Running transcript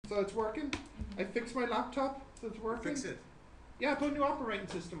So it's working. I fixed my laptop, so it's working. Fix it. Yeah, I put a new operating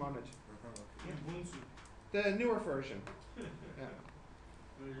system on it. The newer version. Yeah.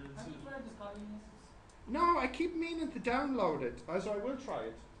 Have you tried this calling assist? No, I keep meaning to download it. So I will try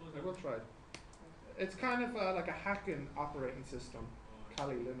it. I will try it. It's kind of like a hacking operating system.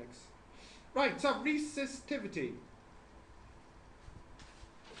 Kali Linux. Right, so resistivity.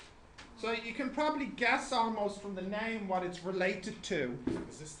 So you can probably guess almost from the name what it's related to.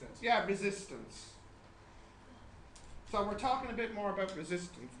 Resistance. Yeah, resistance. So we're talking a bit more about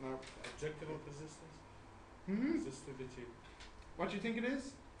resistance now. Adjective of resistance? Hmm? Resistivity. What do you think it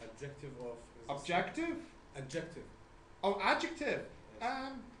is? Adjective of resistance. Objective? Adjective. Oh, adjective.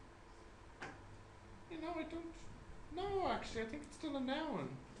 Yes. You know, I don't know actually. I think it's still a noun.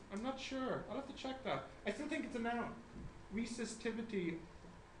 I'm not sure. I'll have to check that. I still think it's a noun. Resistivity.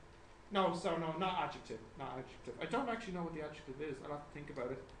 No, not adjective. Not adjective. I don't actually know what the adjective is. I'll have to think about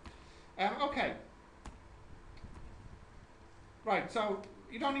it. Okay. Right, so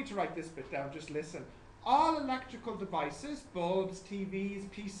you don't need to write this bit down, just listen. All electrical devices, bulbs, TVs,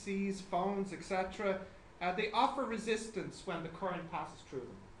 PCs, phones, etc., they offer resistance when the current passes through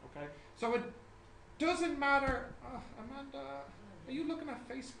them. Okay? So it doesn't matter. Oh, Amanda, are you looking at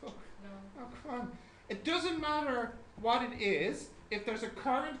Facebook? No. Oh, come on. It doesn't matter what it is. If there's a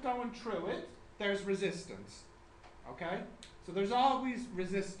current going through it, there's resistance. Okay? So there's always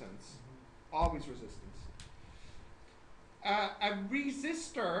resistance. Always resistance. A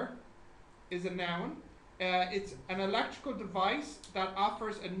resistor is a noun. It's an electrical device that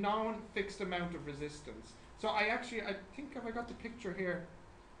offers a known fixed amount of resistance. So I think have I got the picture here?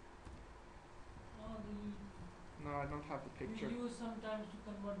 Oh, No, I don't have the picture. we use sometimes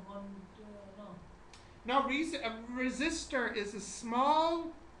to convert one to no. No, a resistor is a small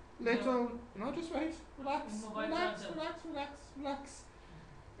little. No, just wait. Relax. Mobile Relax. charger. Relax. Relax. Relax.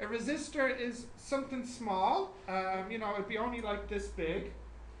 A resistor is something small. You know, it'd be only like this big,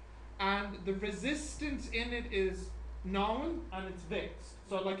 and the resistance in it is known and it's fixed.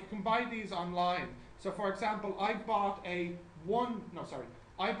 So, like, you can buy these online. So, for example, I bought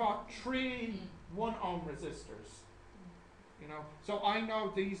three 1 ohm resistors. You know, so I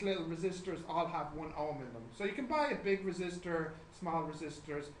know these little resistors all have 1 ohm in them. So you can buy a big resistor, small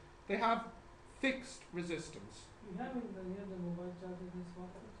resistors. They have fixed resistance. We have in the mobile charger the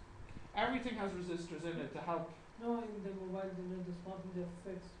smartphones. Everything has resistors in it to help. No, in the mobile the smartphone they're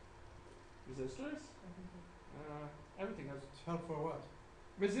fixed. Resistors? I think so. Everything has. Help for what?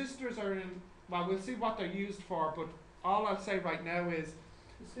 Resistors are in. Well, we'll see what they're used for, but all I'll say right now is.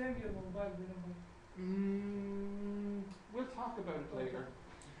 To save your mobile number. We'll talk about it later.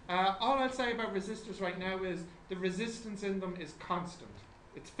 All I'll say about resistors right now is the resistance in them is constant.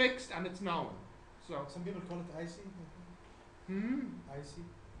 It's fixed and it's known. So. Some people call it IC. IC.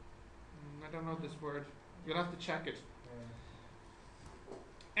 I don't know this word. You'll have to check it.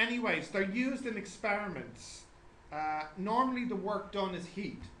 Anyways, they're used in experiments. Normally the work done is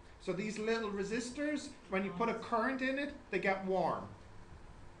heat. So these little resistors, when you put a current in it, they get warm.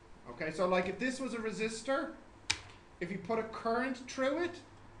 Okay, so like if this was a resistor, if you put a current through it,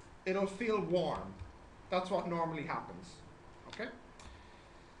 it'll feel warm. That's what normally happens. Okay?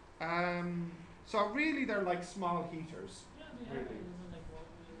 So really they're like small heaters. Yeah, they have Really. it, isn't like what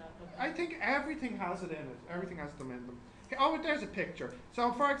we laptop. I think everything has it in it. Everything has them in them. Okay, oh, there's a picture.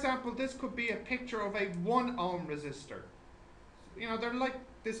 So for example, this could be a picture of a 1 ohm resistor. You know, they're like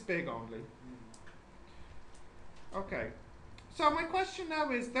this big only. Okay. So my question now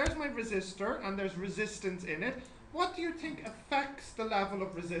is, there's my resistor and there's resistance in it. What do you think affects the level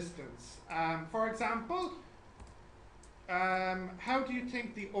of resistance? For example, how do you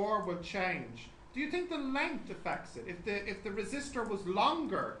think the ore will change? Do you think the length affects it? If the resistor was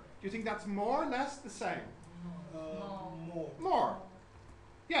longer, do you think that's more or less the same? No. More. More.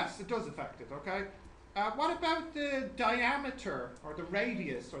 Yes, it does affect it, okay? What about the diameter or the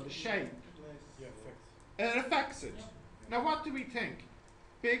radius or the shape? Yeah, effect. It affects it. Yeah. Now what do we think?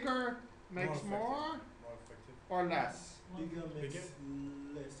 Bigger makes More more More effective. or less? Bigger makes Bigger?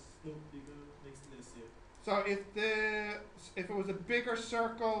 less. No, bigger makes less. Yeah. So if it was a bigger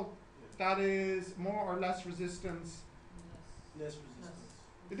circle, that is more or less resistance. Less resistance.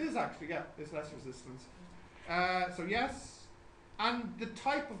 It is actually, yeah, it's less resistance. So yes, and the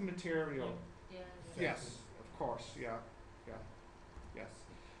type of material. Yeah. Yes, of course, yeah, yes.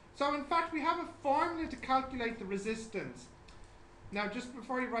 So in fact, we have a formula to calculate the resistance. Now, just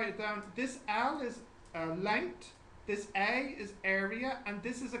before you write it down, this L is length, this A is area, and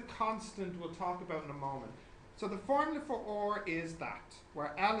this is a constant we'll talk about in a moment. So the formula for ore is that,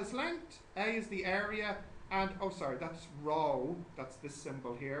 where L is length, A is the area, and oh sorry, that's rho, that's this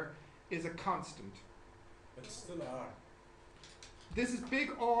symbol here, is a constant. But still R. This is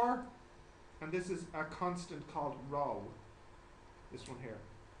big R, and this is a constant called rho. This one here.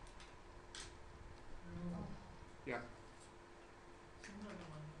 No. Yeah. Similar to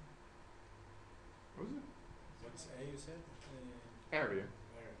mine. What was it? What's A you said? Area.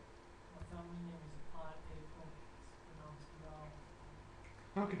 Where? My family name is R.A. It's pronounced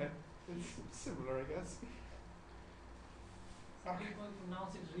Rao. Okay. It's similar, I guess. Some Okay. people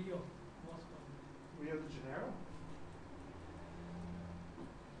pronounce it Rio, most probably. Rio de Janeiro?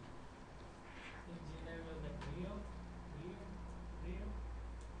 In Geneva, like Rio.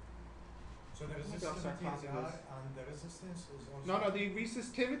 So the Maybe I'll start resistivity is classing R this. and the resistance is also. No, the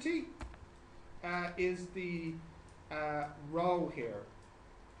resistivity is the rho here.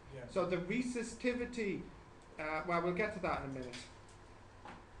 Yeah. So the resistivity, well, we'll get to that in a minute.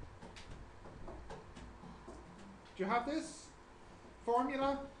 Do you have this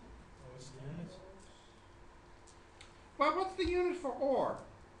formula? What's the unit? Well, what's the unit for ore?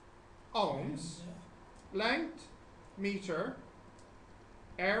 Ohms, length, meter,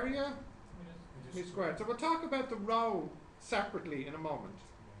 area, meter squared. So we'll talk about the rho separately in a moment.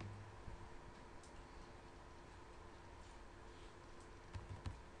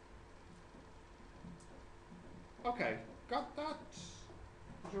 Okay, got that?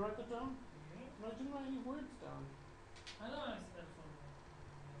 Did you write that down? No, I didn't write any words down. I know I said for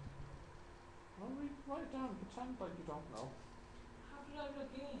Well, write it down. Pretend like you don't know. How did I look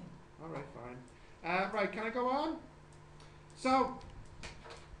in? All right, fine. Right, can I go on? So,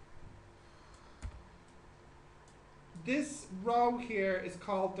 this row here is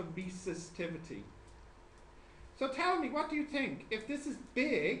called the resistivity. So tell me, what do you think? If this is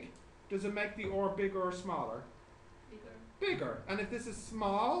big, does it make the ore bigger or smaller? Bigger. And if this is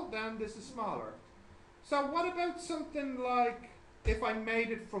small, then this is smaller. So what about something like if I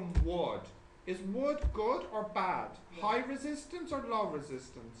made it from wood? Is wood good or bad? High resistance or low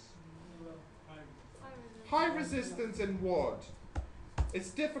resistance? High resistance in wood.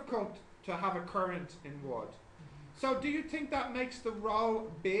 It's difficult to have a current in wood. So do you think that makes the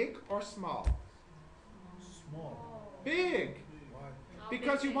row big or small? Small. Big. Why?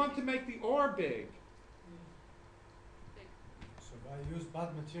 Because you want to make the ore big. So if I use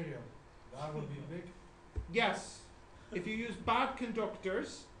bad material, the R will be big. Yes. If you use bad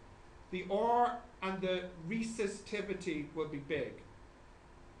conductors, the ore and the resistivity will be big.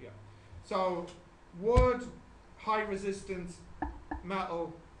 Yeah. So wood, high resistance,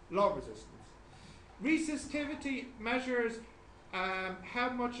 metal, low resistance. Resistivity measures how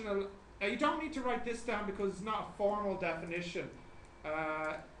much you don't need to write this down because it's not a formal definition.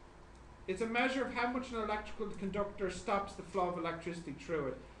 It's a measure of how much an electrical conductor stops the flow of electricity through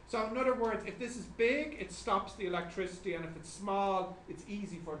it. So in other words, if this is big, it stops the electricity, and if it's small, it's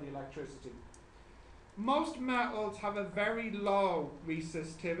easy for the electricity. Most metals have a very low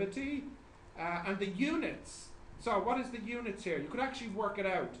resistivity, and the units, so what is the units here? You could actually work it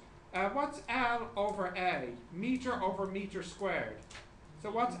out. What's L over A? Meter over meter squared.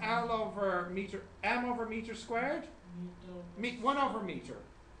 So what's L over meter, M over meter squared? 1 over meter.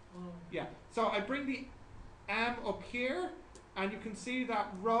 Yeah, so I bring the M up here, and you can see that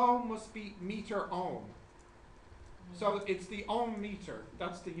rho must be meter ohm. So it's the ohm meter,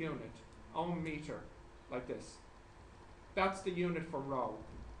 that's the unit. Ohm meter, like this. That's the unit for rho.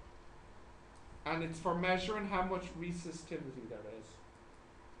 And it's for measuring how much resistivity there is.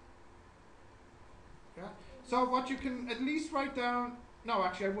 Yeah. So what you can at least write down, no,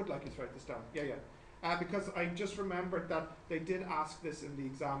 actually I would like you to write this down. Yeah. Because I just remembered that they did ask this in the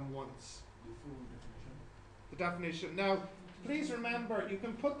exam once. The full definition. The definition. Now, please remember, you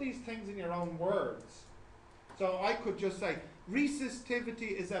can put these things in your own words. So I could just say,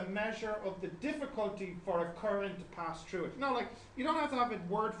 resistivity is a measure of the difficulty for a current to pass through it. No, like, you don't have to have it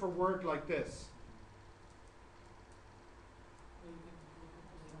word for word like this.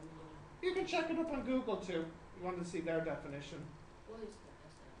 You can check it up on Google too. You want to see their definition. What is the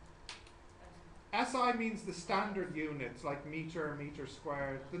SI means the standard units, like meter, meter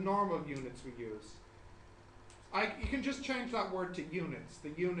squared, the normal units we use. You can just change that word to units. The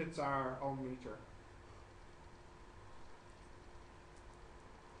units are ohm meter.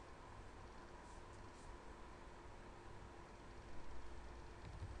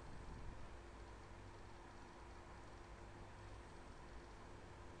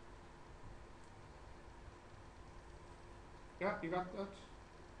 Yeah, you got that?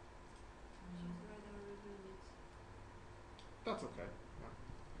 That's okay. Yeah.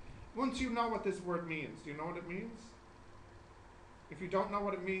 Once you know what this word means, do you know what it means? If you don't know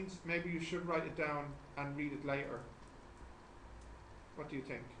what it means, maybe you should write it down and read it later. What do you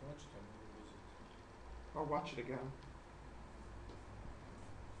think? Watch them, revisit. Or watch it again.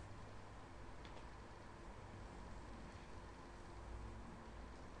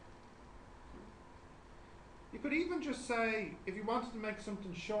 You could even just say, if you wanted to make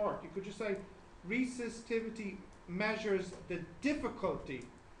something short, you could just say resistivity measures the difficulty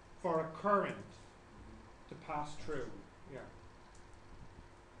for a current to pass through. Yeah.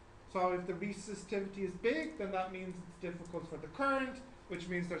 So if the resistivity is big, then that means it's difficult for the current, which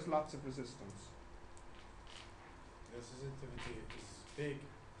means there's lots of resistance. Resistivity is big,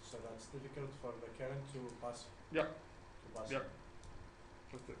 so that's difficult for the current to pass. Yeah. To pass. Yeah.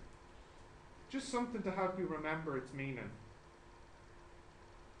 That's it. Just something to help you remember its meaning.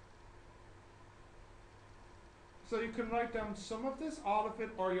 So you can write down some of this, all of it,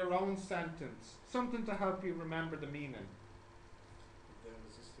 or your own sentence. Something to help you remember the meaning. The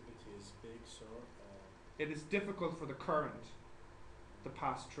resistivity is big, so It is difficult for the current to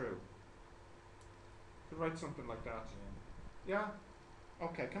pass through. You could write something like that. Yeah?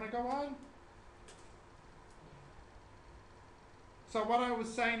 Okay, can I go on? So what I was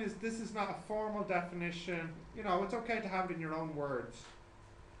saying is this is not a formal definition. You know, it's okay to have it in your own words.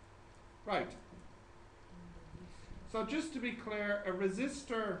 Right. So just to be clear, a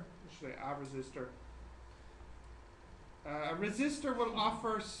resistor, actually a resistor will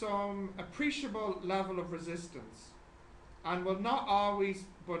offer some appreciable level of resistance and will not always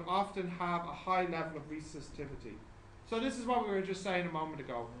but often have a high level of resistivity. So this is what we were just saying a moment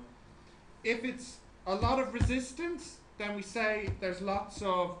ago. If it's a lot of resistance, then we say there's lots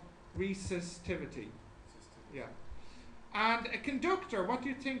of resistivity. Yeah. And a conductor, what do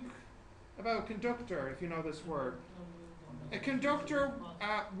you think about a conductor, if you know this word? A conductor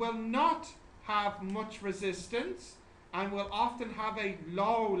will not have much resistance and will often have a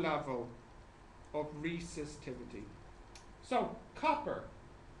low level of resistivity. So, copper,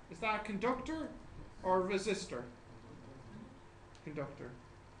 is that a conductor or a resistor? Conductor.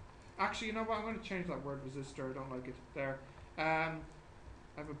 Actually, you know what? I'm going to change that word resistor. I don't like it there. I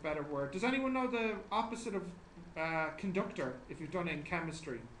have a better word. Does anyone know the opposite of conductor if you've done it in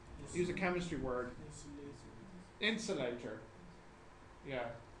chemistry? Use a chemistry word. Insulator. Yeah.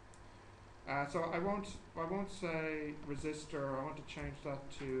 So I won't say resistor. I want to change that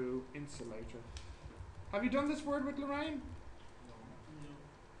to insulator. Have you done this word with Lorraine?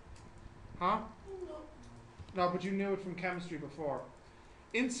 Huh? No, but you knew it from chemistry before.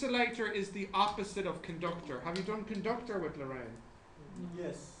 Insulator is the opposite of conductor. Have you done conductor with Lorraine?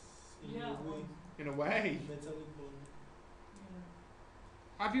 Yes, in a way. In a way. Metallic bond.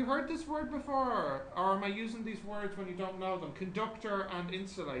 Have you heard this word before? Or am I using these words when you don't know them? Conductor and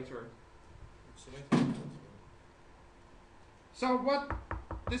insulator. So what,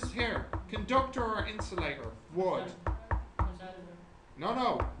 this here, conductor or insulator? Wood.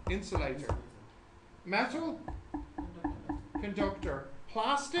 No, insulator. Metal? Conductor.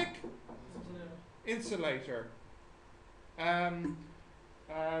 Plastic? Insulator.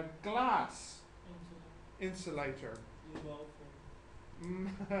 Glass? Insulator.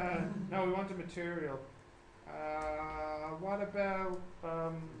 No, we want a material. What about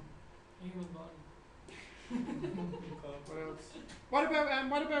Human body. what else?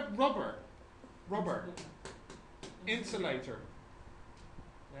 What about rubber? Rubber. Insulator.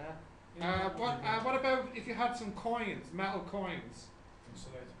 Yeah. What about if you had some coins, metal coins?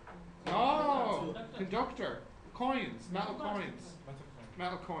 Insulator. Oh, conductor. Coins, metal coins.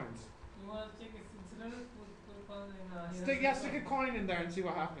 Metal coins. You want to take a insulator, put on in Stick a coin in there and see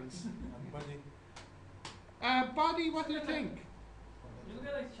what happens. And body. Body, what do you think? You look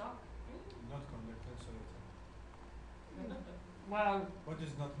at like shock. Not conductor, insulator. Well, What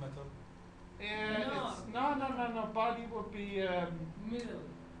is not metal? no. Body would be Middle.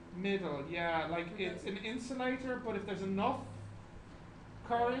 middle. Yeah, like it's an insulator, but if there's enough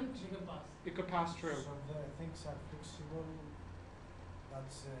current, You can pass. it could pass through. So the things are flexible.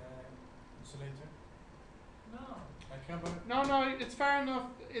 That's insulator. No. Like rubber. No, it's fair enough.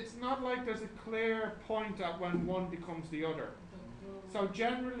 It's not like there's a clear point at when one becomes the other. So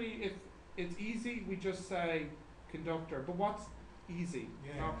generally, if it's easy, we just say conductor. But what's easy?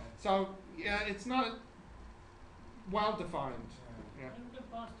 Yeah. You know? So yeah, it's not well defined. Yeah. You can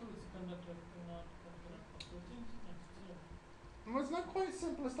pass through its conductor. You cannot pass through things. Well, it's not quite as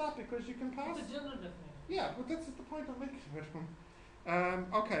simple as that because you can pass. It's a general definition. Yeah, but that's the point I'm making with them.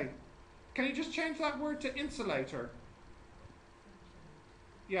 Okay. Can you just change that word to insulator?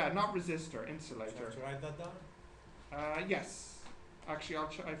 Yeah, not resistor, insulator. So to write that down? Yes. Actually,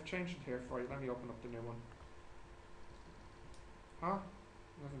 I've changed it here for you. Let me open up the new one. Huh?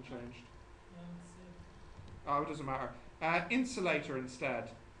 Nothing changed. Yeah, it's same. Oh, it doesn't matter. Insulator instead.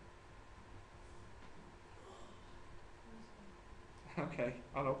 Okay,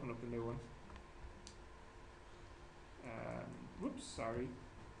 I'll open up the new one. Whoops, sorry.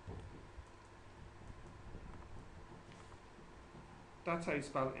 That's how you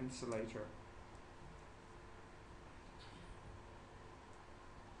spell insulator.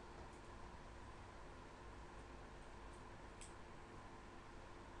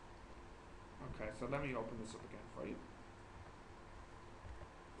 Okay, so let me open this up again for you.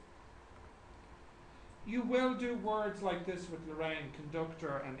 You will do words like this with Lorraine,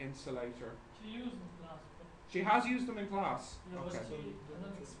 conductor and insulator. She used in class, but She has used them in class. yeah, Okay. but she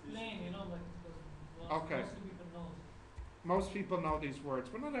doesn't explain, you know, like because Okay. most people know. Most people know these words,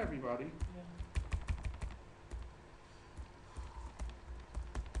 but not everybody. Yeah.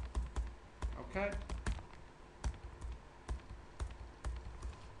 Okay.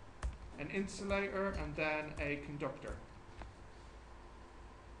 An insulator and then a conductor.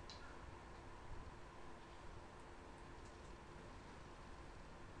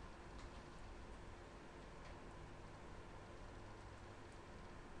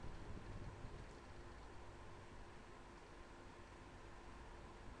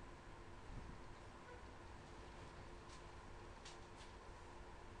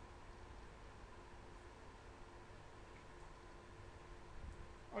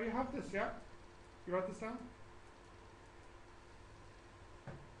 Oh, you have this, yeah? You wrote this down?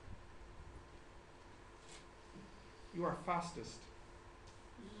 You are fastest.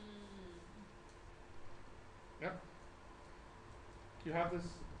 Yep. You have this.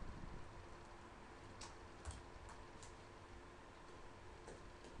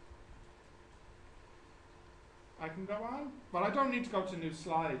 I can go on? Well, I don't need to go to a new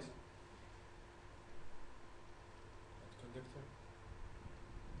slide. Conductor.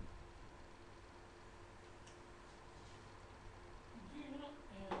 Do you know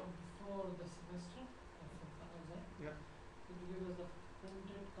before the semester from the exam? Yeah. Could you give us a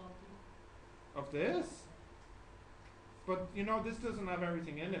printed copy? Of this? But you know, this doesn't have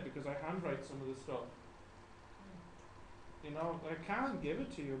everything in it because I handwrite some of the stuff. You know, I can give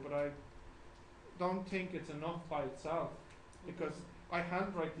it to you, but I don't think it's enough by itself because I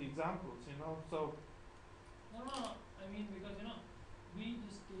handwrite the examples, you know, so. No, I mean because you know, we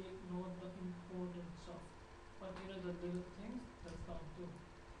just take note the important stuff, but you know the little things that's count too.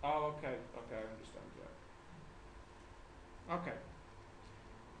 Oh, okay, I understand, yeah. Okay.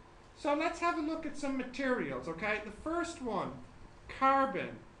 So let's have a look at some materials, okay? The first one, carbon,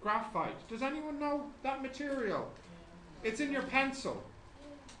 graphite. Does anyone know that material? Yeah. It's in your pencil.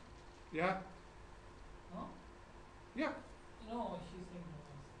 Yeah? No? Yeah. No, she's saying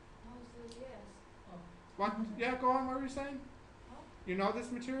no. No, so yes. Oh. What? Yeah, go on, what were you saying? Huh? You know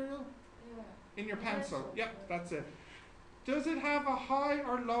this material? Yeah. In your The pencil. pencil, Yep, yeah. that's it. Does it have a high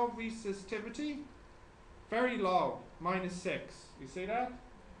or low resistivity? Very low, -6. You see that?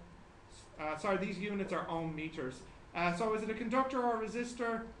 Sorry, these units are ohm meters. So is it a conductor or a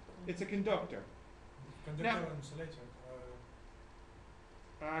resistor? It's a conductor. Conductor Now- and insulator.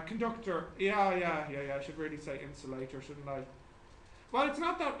 Conductor, yeah, I should really say insulator, shouldn't I? Well, it's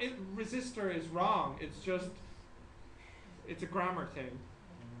not that resistor is wrong, it's just, it's a grammar thing.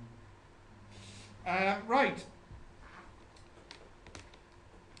 Right.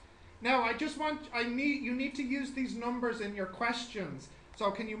 Now, you need to use these numbers in your questions. So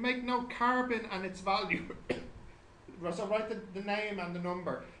can you make note carbon and its value? So write the name and the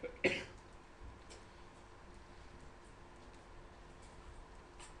number.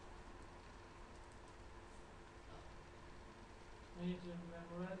 I need to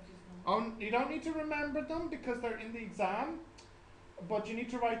memorize this number. Oh, you don't need to remember them because they're in the exam, but you need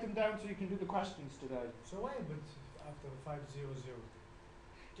to write them down so you can do the questions today. So why but after 500?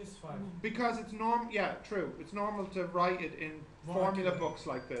 Just 5. Because it's yeah, true. It's normal to write it in More formula accurate. books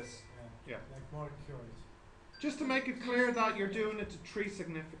like this. Yeah. Yeah. Like more accurate. Just to make it clear that you're doing it to 3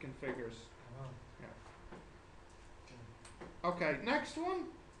 significant figures. Okay, next one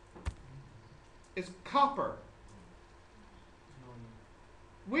is copper.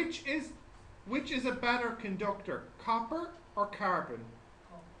 Which is a better conductor, copper or carbon?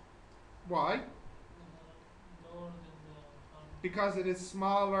 Copper. Why? Lower than the Because it is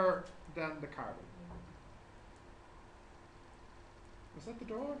smaller than the carbon. Was that the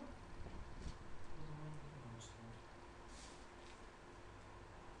door?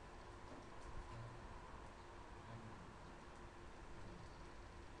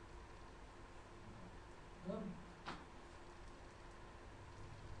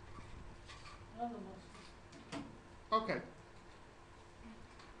 Okay.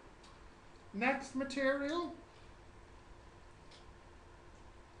 Next material,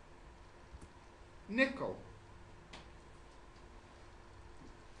 nickel.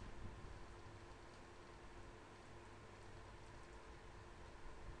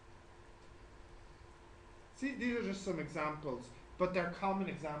 See, these are just some examples, but they're common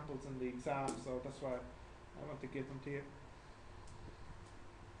examples in the exam, so that's why I want to give them to you.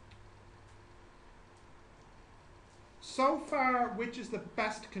 So far, which is the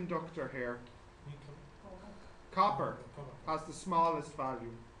best conductor here? Nickel. Copper Copper. has the smallest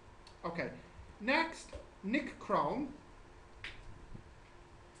value. Okay, next, nichrome,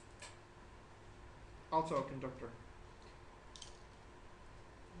 also a conductor.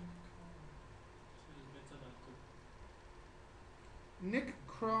 So it's better than copper.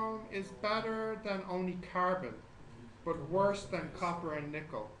 Nichrome is better than only carbon, but worse than copper and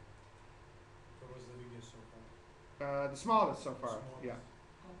nickel. What was the biggest so far? The smallest so far, Smallest. yeah.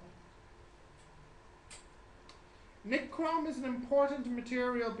 Copper. Nichrome is an important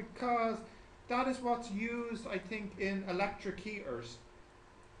material because that is what's used, I think, in electric heaters.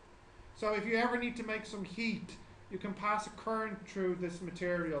 So if you ever need to make some heat, you can pass a current through this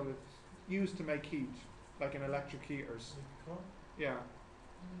material. It's used to make heat, like in electric heaters. Nickel. Yeah.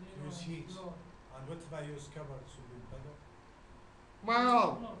 And Use heat. fluor. And what if I use copper to be better?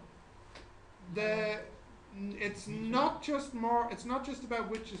 Well, Fluor. it's not just more. It's not just about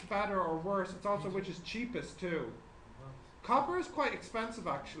which is better or worse. It's also which is cheapest too. Copper is quite expensive,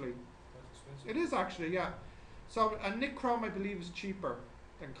 actually. That's expensive. It is actually, yeah. So a nichrome, I believe, is cheaper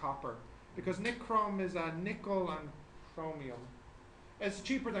than copper because nichrome is a nickel and chromium. It's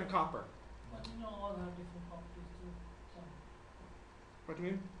cheaper than copper. But all have different properties too. Some What do you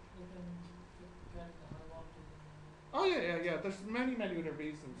mean? they can get the high voltage and Oh yeah. There's many other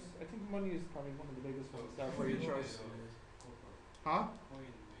reasons. I think money is probably one of the biggest ones there for your choice. Huh?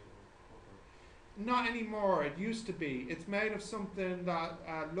 Not anymore. It used to be. It's made of something that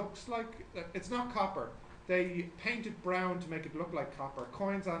looks like. It's not copper. They paint it brown to make it look like copper.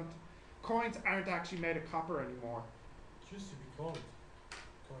 Coins aren't actually made of copper anymore. It used to be called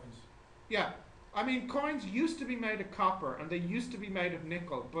coins. Yeah, I mean coins used to be made of copper and they used to be made of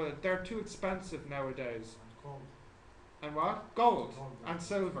nickel, but they're too expensive nowadays. And gold. And what? Gold Gold. and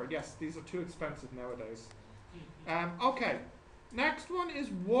silver. Yes, these are too expensive nowadays. heat. Okay, next one is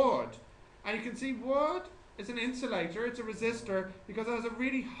wood. And you can see wood is an insulator, it's a resistor, because it has a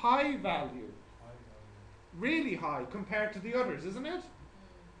really high value. High value. Really high compared to the others, isn't it?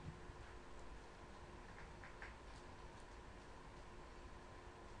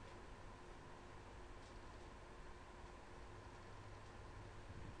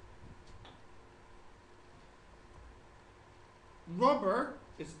 Rubber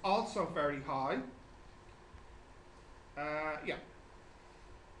is also very high. Yeah.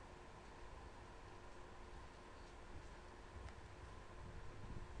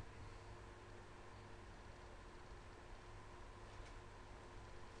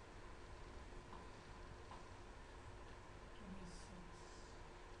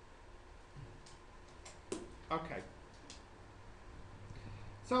 Okay.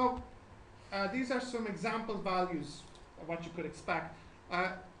 So these are some example values of what you could expect.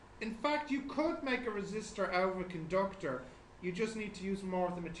 In fact, you could make a resistor out of a conductor. You just need to use more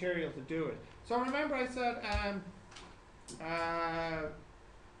of the material to do it. So remember I said,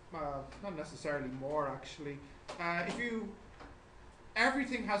 not necessarily more actually.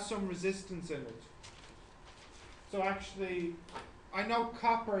 Everything has some resistance in it. So actually, I know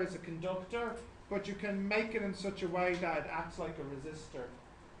copper is a conductor, but you can make it in such a way that it acts like a resistor.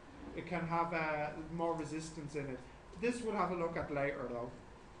 It can have more resistance in it. This we'll have a look at later though.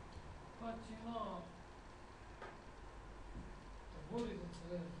 But the wood is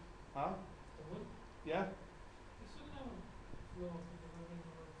insulated. Huh? The wood, Yeah? it still have a flow,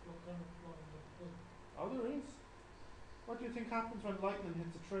 flow current flow in the wood. Oh, there is. What do you think happens when lightning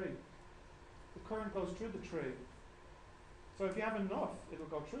hits a tree? The current goes through the tree. So if you have enough, it'll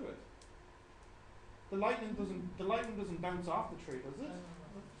go through it. The lightning doesn't bounce off the tree, does I it? don't know.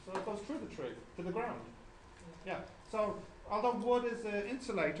 So it goes through the tree to the ground. Yeah. Yeah. So although wood is an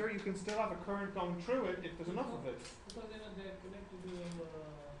insulator, you can still have a current going through it if there's enough of it. Because they're connected to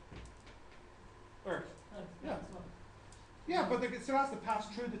Earth. earth. Yeah. That's why. Yeah, but it still has to pass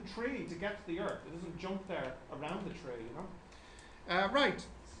through the tree to get to the earth. It doesn't jump there around the tree, you know. Right.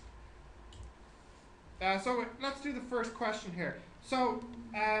 So let's do the first question here. So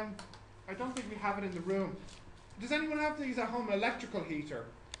I don't think we have it in the room. Does anyone have these at home? Electrical heater.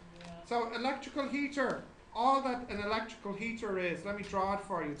 Yeah. So electrical heater. All that an electrical heater is, let me draw it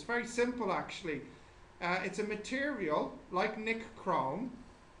for you. It's very simple actually. It's a material like nichrome.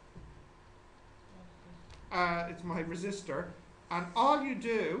 it's my resistor, and all you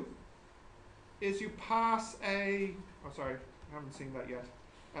do is you pass a, oh sorry, I haven't seen that yet.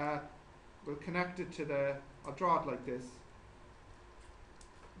 We'll connect it to the, I'll draw it like this.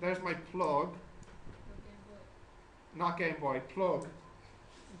 There's my plug, not Game Boy, plug.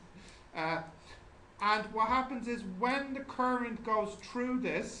 And what happens is when the current goes through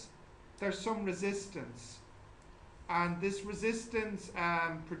this, there's some resistance. And this resistance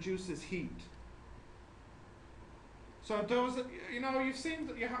produces heat. So those, you know, you've seen,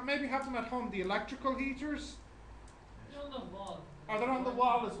 maybe have them at home, the electrical heaters. They're on the wall. Or they're on the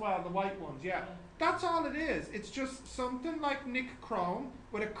wall as well, the white ones, yeah. That's all it is. It's just something like nichrome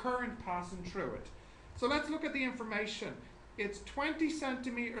with a current passing through it. So let's look at the information. It's 20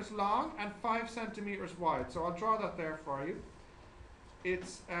 centimeters long and 5 centimeters wide. So I'll draw that there for you.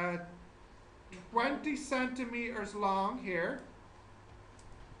 It's 20 centimeters long here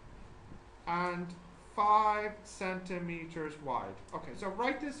and 5 centimeters wide. Okay, so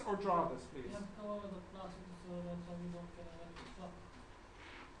write this or draw this, You please. have to cover the plastic so that we don't get electric shock.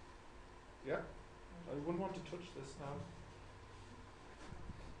 Yeah, I wouldn't want to touch this now.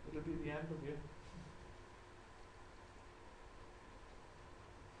 It'll be the end of you.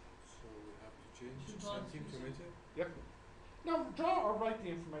 So we have to change Should draw centimeter. No, draw or write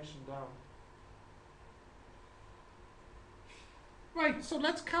the information down. Right, so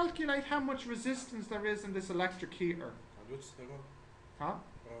let's calculate how much resistance there is in this electric heater. Huh?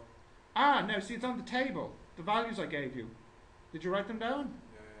 Ah, no, see it's on the table. The values I gave you. Did you write them down?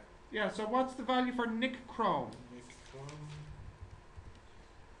 Yeah. Yeah, so what's the value for nichrome? Nichrome.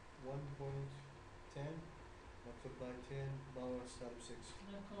 1.10 multiplied 10 power sub 6.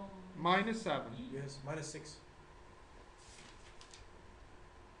 Minus 7. Yes, -6.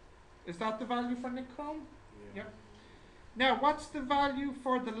 Is that the value for nichrome? Yeah. Yep. Now, what's the value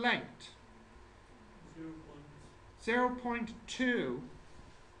for the length? 0.2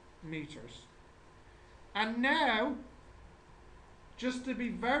 meters. And now, just to be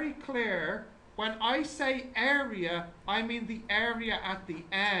very clear, when I say area, I mean the area at the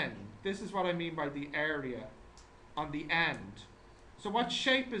end. This is what I mean by the area on the end. So what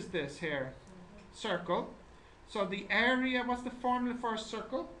shape is this here? Circle. So the area, what's the formula for a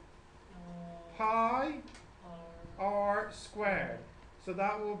circle? Pi r squared. So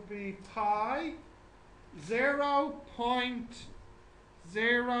that will be pi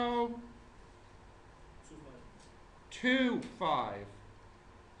 0.025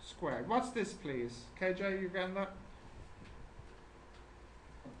 squared. What's this, please? KJ, you getting that?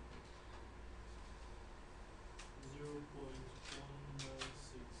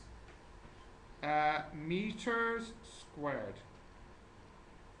 0.196. Meters squared.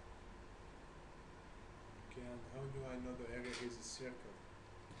 Okay, and how do I know the area is a circle?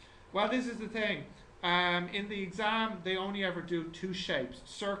 Well, this is the thing. In the exam, they only ever do two shapes,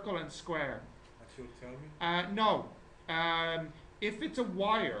 circle and square. But you'll tell me? No. If it's a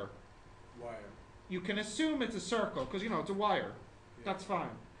wire, you can assume it's a circle, because, you know, it's a wire. Yeah. That's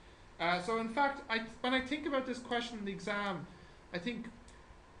fine. So, in fact, when I think about this question in the exam, I think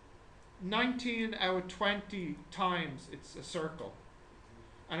 19 out of 20 times it's a circle.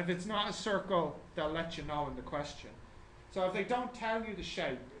 And if it's not a circle, they'll let you know in the question. So if they don't tell you the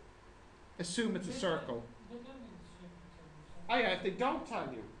shape, assume it's a circle. Oh yeah, if they don't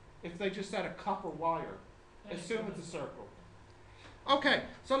tell you, if they just said a copper wire, assume it's a circle. Okay,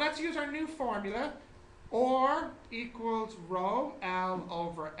 so let's use our new formula. R equals rho L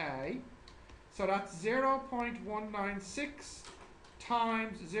over A. So that's 0.196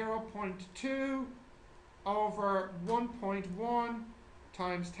 times 0.2 over 1.1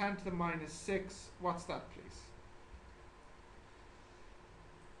 times 10 to the minus 6. What's that, please?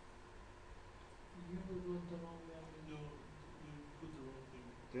 You put the wrong value. No, you put the wrong thing.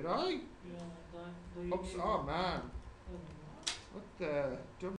 Did I? Yeah, the Oops, oh man. What the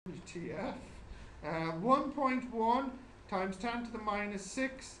WTF? 1.1 times 10 to the minus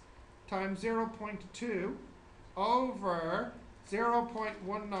 6 times 0.2 over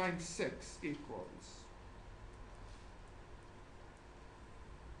 0.196 equals.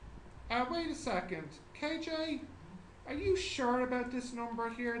 Wait a second. KJ, are you sure about this number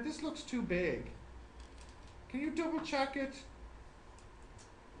here? This looks too big. Can you double check it?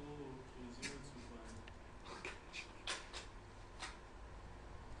 Oh, okay, 0.25.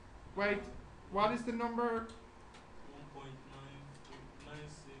 Wait, what is the number?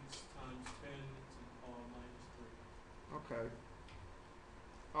 1.996 times 10 to the power minus 3. Okay.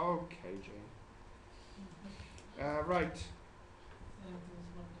 Okay, Jane. Right.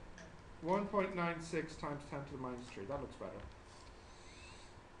 1.96 times 10 to the minus 3. That looks better.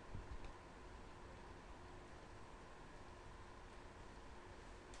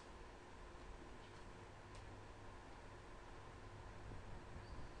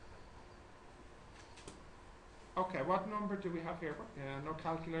 what number do we have here? No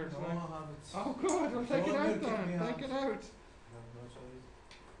calculator No, today. I have it. Oh, good. Well, take it Don't out look at then. me Take it out. I have no choice.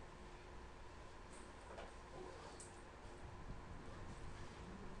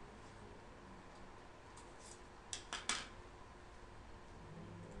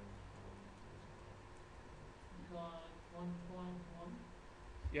 We got 1.1,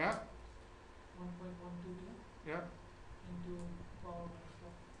 Yeah, 1.122 yeah. into power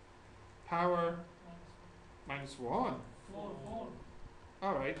Power minus -1. 4.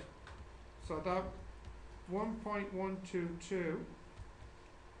 All right. So that 1.122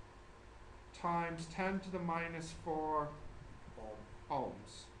 times 10 to the -4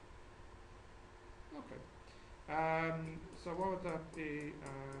 ohms. Okay. So what would that be?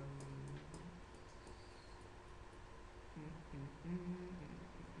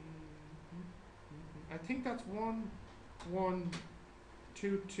 I think that's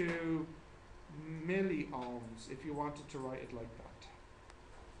 1.122 milliohms if you wanted to write it like that.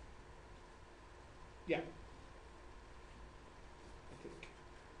 Yeah. I think.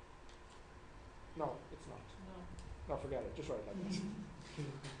 No, it's not. No. No, forget it. Just write it like that.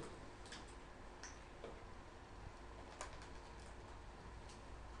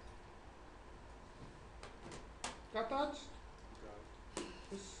 Got that?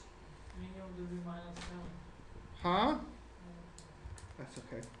 This. Medium will be -7. Huh? That's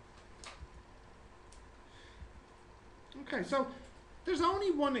okay. Okay, so there's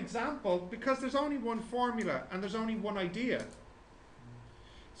only one example because there's only one formula and there's only one idea.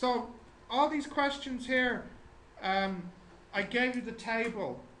 So all these questions here, I gave you the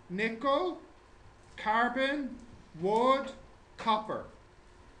table: nickel, carbon, wood, copper.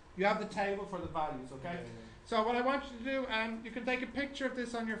 You have the table for the values, okay? So what I want you to do, you can take a picture of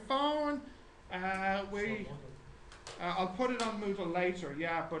this on your phone. I'll put it on Moodle later,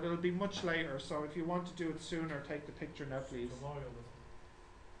 yeah, but it'll be much later. So if you want to do it sooner, take the picture now, please. Tomorrow,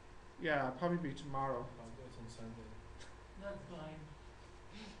 Yeah, it'll probably be tomorrow. I'll do it on Sunday. That's fine.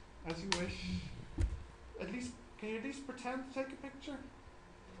 As you wish. At least, can you at least pretend to take a picture?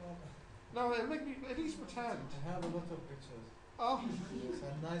 No, make me at least pretend. I have a lot of pictures. Oh, Yes,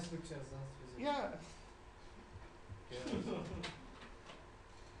 and nice pictures, that's visible. yeah. Yes.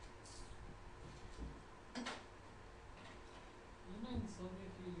 You know, in Saudi,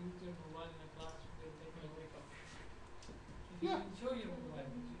 if you use your mobile in a classroom, they'll take it away from you. If Yeah. you can show your mobile, but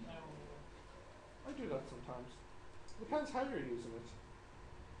you have a mobile. I do that sometimes. Depends how you're using it.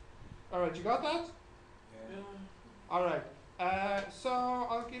 Alright, you got that? Yeah. Alright. So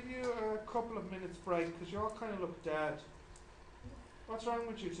I'll give you a couple of minutes break because you all kind of look dead. What's wrong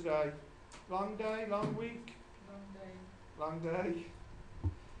with you today? Long day, long week, Long day. long day.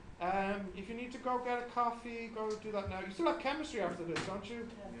 If you need to go get a coffee, go do that now. You still have chemistry after this, don't you?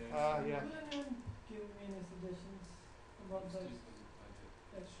 Yeah. Yeah. Will anyone give me any suggestions about the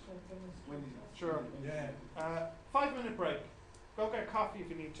extra chemistry? Sure. Yeah. 5-minute break. Go get coffee if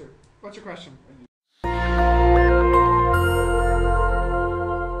you need to. What's your question?